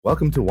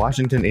Welcome to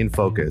Washington in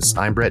Focus.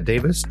 I'm Brett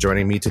Davis.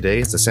 Joining me today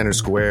is the Center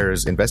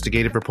Square's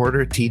investigative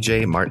reporter,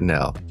 TJ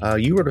Martinell.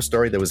 You wrote a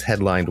story that was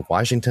headlined,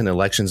 Washington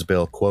Elections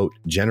Bill, quote,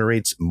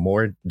 generates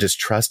more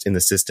distrust in the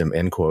system,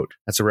 end quote.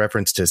 That's a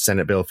reference to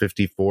Senate Bill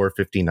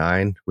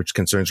 5459, which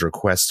concerns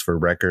requests for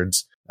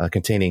records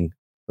containing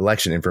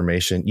election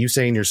information. You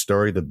say in your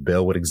story the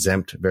bill would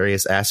exempt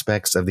various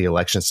aspects of the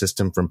election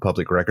system from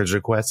public records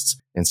requests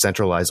and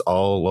centralize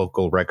all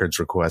local records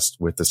requests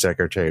with the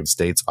Secretary of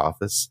State's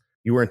office.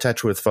 You were in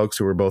touch with folks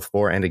who were both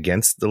for and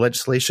against the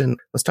legislation.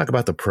 Let's talk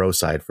about the pro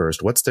side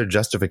first. What's their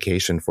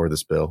justification for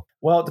this bill?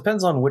 Well, it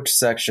depends on which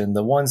section.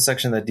 The one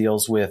section that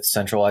deals with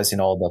centralizing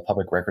all the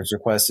public records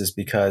requests is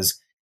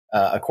because,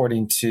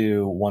 according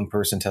to one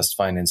person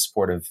testifying in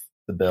support of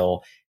the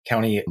bill,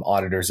 county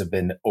auditors have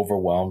been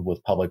overwhelmed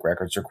with public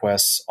records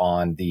requests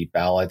on the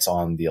ballots,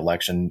 on the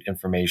election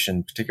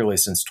information, particularly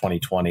since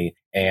 2020.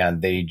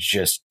 And they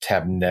just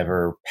have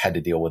never had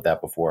to deal with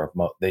that before.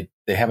 They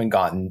haven't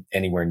gotten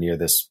anywhere near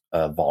this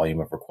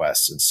volume of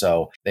requests. And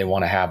so they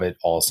want to have it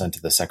all sent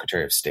to the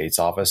Secretary of State's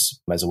office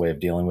as a way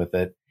of dealing with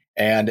it.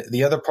 And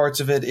the other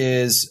parts of it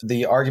is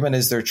the argument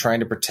is they're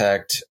trying to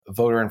protect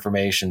voter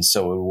information.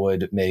 So it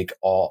would make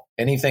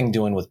anything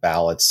doing with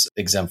ballots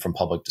exempt from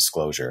public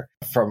disclosure.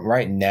 From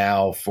right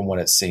now, from what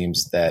it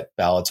seems that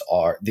ballots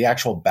are, the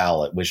actual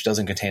ballot, which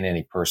doesn't contain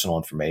any personal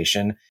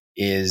information,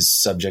 is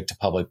subject to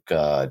public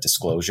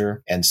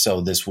disclosure. And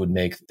so this would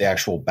make the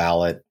actual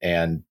ballot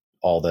and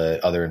all the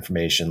other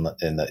information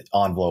in the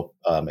envelope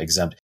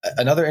exempt.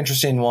 Another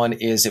interesting one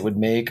is it would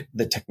make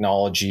the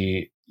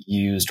technology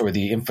used or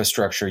the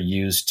infrastructure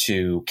used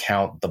to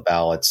count the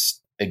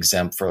ballots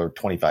exempt for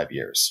 25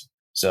 years.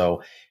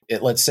 So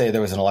let's say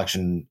there was an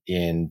election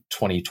in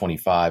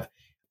 2025.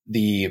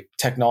 The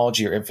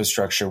technology or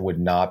infrastructure would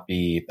not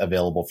be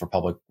available for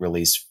public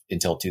release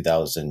until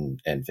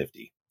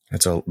 2050.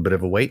 That's a bit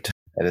of a wait.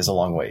 That is a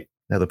long wait.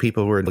 Now, the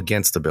people who are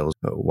against the bill,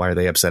 why are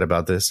they upset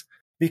about this?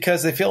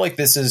 Because they feel like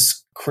this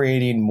is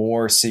creating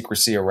more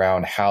secrecy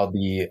around how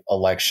the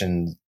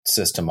election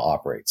system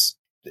operates.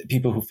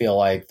 People who feel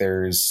like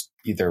there's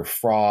either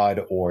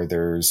fraud or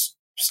there's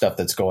stuff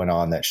that's going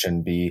on that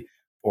shouldn't be,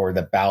 or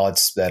the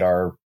ballots that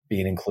are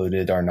being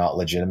included are not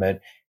legitimate.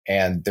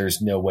 And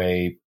there's no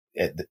way,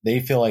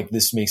 they feel like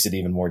this makes it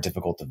even more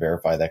difficult to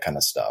verify that kind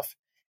of stuff.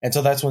 And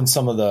so that's when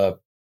some of the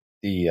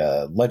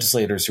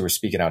legislators who were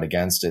speaking out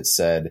against it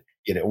said,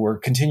 we're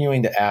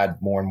continuing to add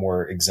more and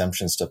more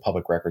exemptions to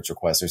public records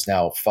requests. There's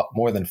now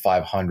more than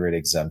 500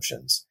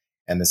 exemptions,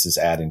 and this is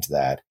adding to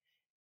that.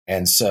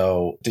 And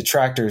so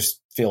detractors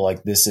feel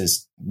like this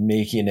is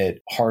making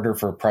it harder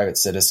for private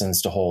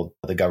citizens to hold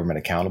the government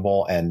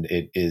accountable, and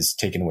it is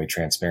taking away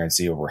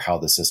transparency over how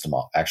the system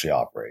actually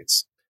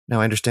operates.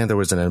 Now, I understand there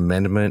was an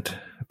amendment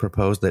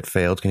proposed that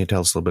failed. Can you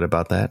tell us a little bit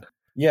about that?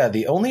 Yeah,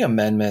 the only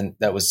amendment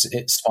that was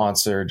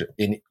sponsored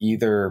in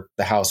either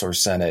the House or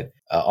Senate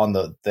on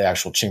the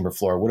actual chamber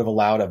floor would have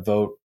allowed a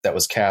vote that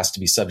was cast to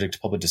be subject to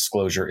public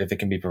disclosure if it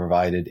can be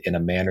provided in a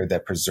manner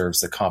that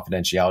preserves the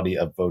confidentiality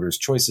of voters'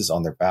 choices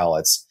on their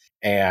ballots.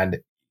 And,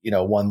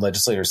 one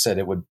legislator said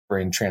it would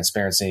bring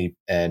transparency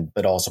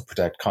but also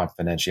protect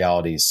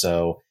confidentiality.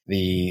 So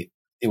it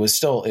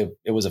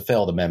was a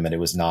failed amendment. It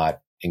was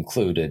not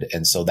included.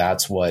 And so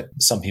that's what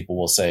some people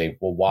will say,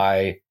 well,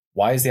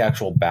 why is the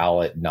actual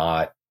ballot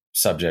not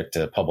subject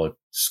to public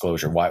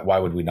disclosure? Why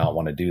would we not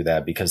want to do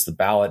that? Because the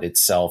ballot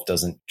itself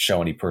doesn't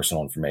show any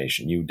personal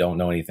information. You don't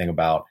know anything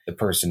about the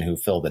person who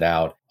filled it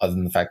out other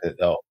than the fact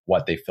that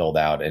what they filled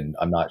out. And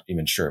I'm not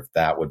even sure if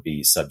that would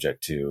be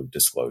subject to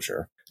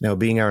disclosure. Now,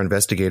 being our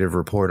investigative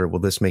reporter, will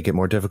this make it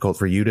more difficult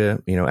for you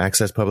to,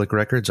 access public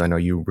records? I know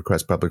you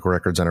request public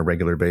records on a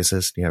regular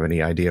basis. Do you have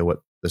any idea what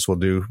this will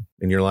do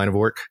in your line of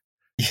work?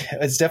 Yeah,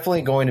 it's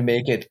definitely going to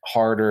make it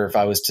harder if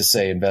I was to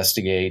say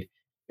investigate.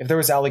 If there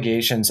was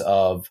allegations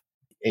of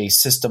a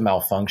system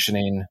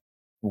malfunctioning,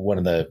 one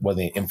of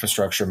the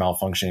infrastructure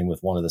malfunctioning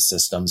with one of the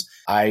systems,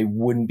 I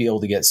wouldn't be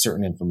able to get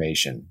certain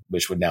information,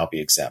 which would now be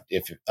exempt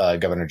if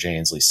Governor Jay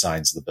Inslee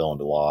signs the bill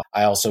into law.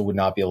 I also would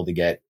not be able to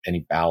get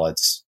any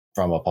ballots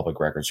from a public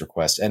records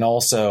request. And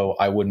also,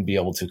 I wouldn't be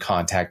able to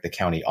contact the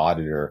county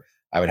auditor.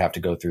 I would have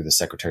to go through the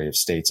Secretary of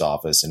State's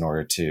office in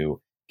order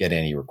to get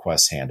any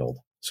requests handled.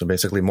 So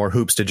basically more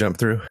hoops to jump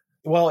through?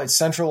 Well, it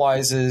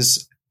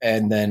centralizes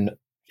and then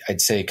I'd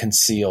say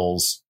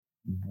conceals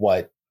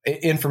what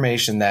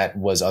information that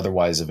was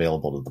otherwise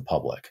available to the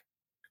public.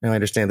 Now, I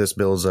understand this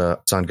bill's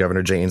it's on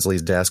Governor Jay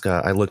Inslee's desk.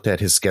 I looked at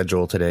his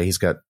schedule today. He's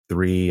got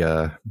 3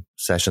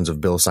 sessions of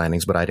bill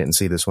signings, but I didn't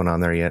see this one on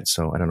there yet.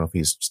 So I don't know if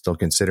he's still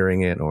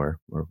considering it or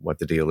what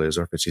the deal is,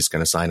 or if it's just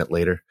going to sign it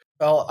later.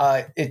 Well,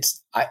 I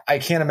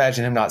can't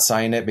imagine him not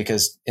signing it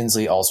because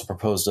Inslee also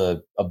proposed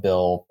a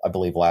bill, I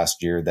believe,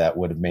 last year that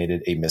would have made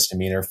it a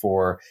misdemeanor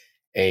for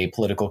a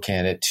political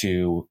candidate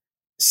to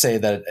say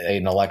that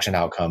an election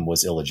outcome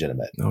was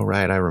illegitimate. Oh,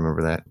 right. I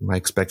remember that. I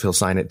expect he'll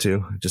sign it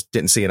too. Just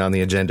didn't see it on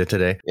the agenda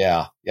today.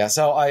 Yeah.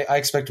 So I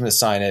expect him to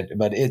sign it,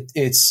 but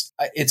it's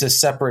a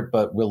separate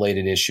but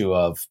related issue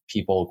of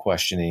people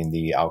questioning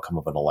the outcome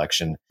of an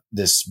election.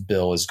 this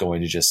bill is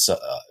going to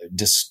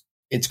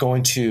it's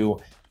going to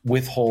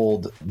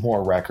withhold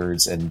more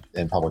records and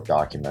public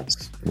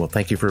documents. Well,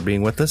 thank you for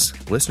being with us.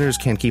 Listeners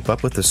can keep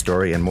up with the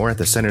story and more at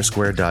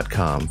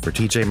thecentersquare.com. For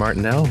TJ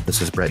Martinell,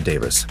 this is Brett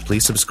Davis.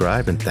 Please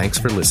subscribe and thanks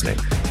for listening.